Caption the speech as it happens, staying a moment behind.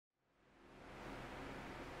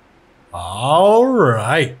All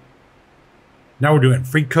right. Now we're doing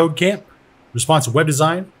FreeCodeCamp, responsive web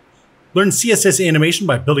design, learn CSS animation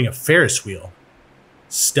by building a Ferris wheel.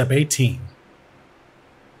 Step 18.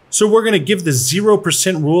 So we're going to give the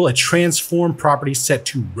 0% rule a transform property set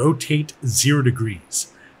to rotate 0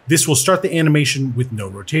 degrees. This will start the animation with no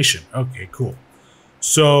rotation. Okay, cool.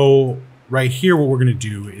 So right here, what we're going to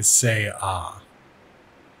do is say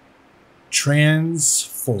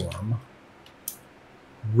transform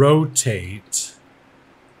rotate,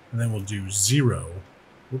 and then we'll do 0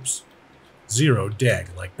 deg,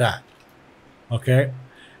 like that. Okay.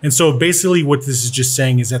 And so basically what this is just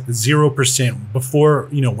saying is that the 0% before,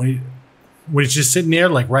 you know, when it's just sitting there,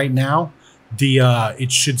 like right now,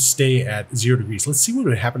 it should stay at 0 degrees. Let's see what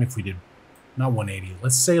would happen if we did not 180.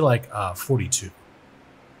 Let's say like 42.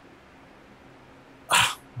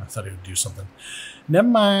 I thought it would do something. Never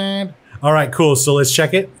mind. All right, cool. So let's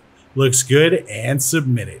check it. Looks good, and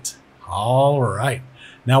submit it. All right.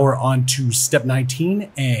 Now we're on to step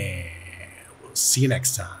 19, and we'll see you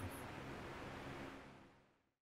next time.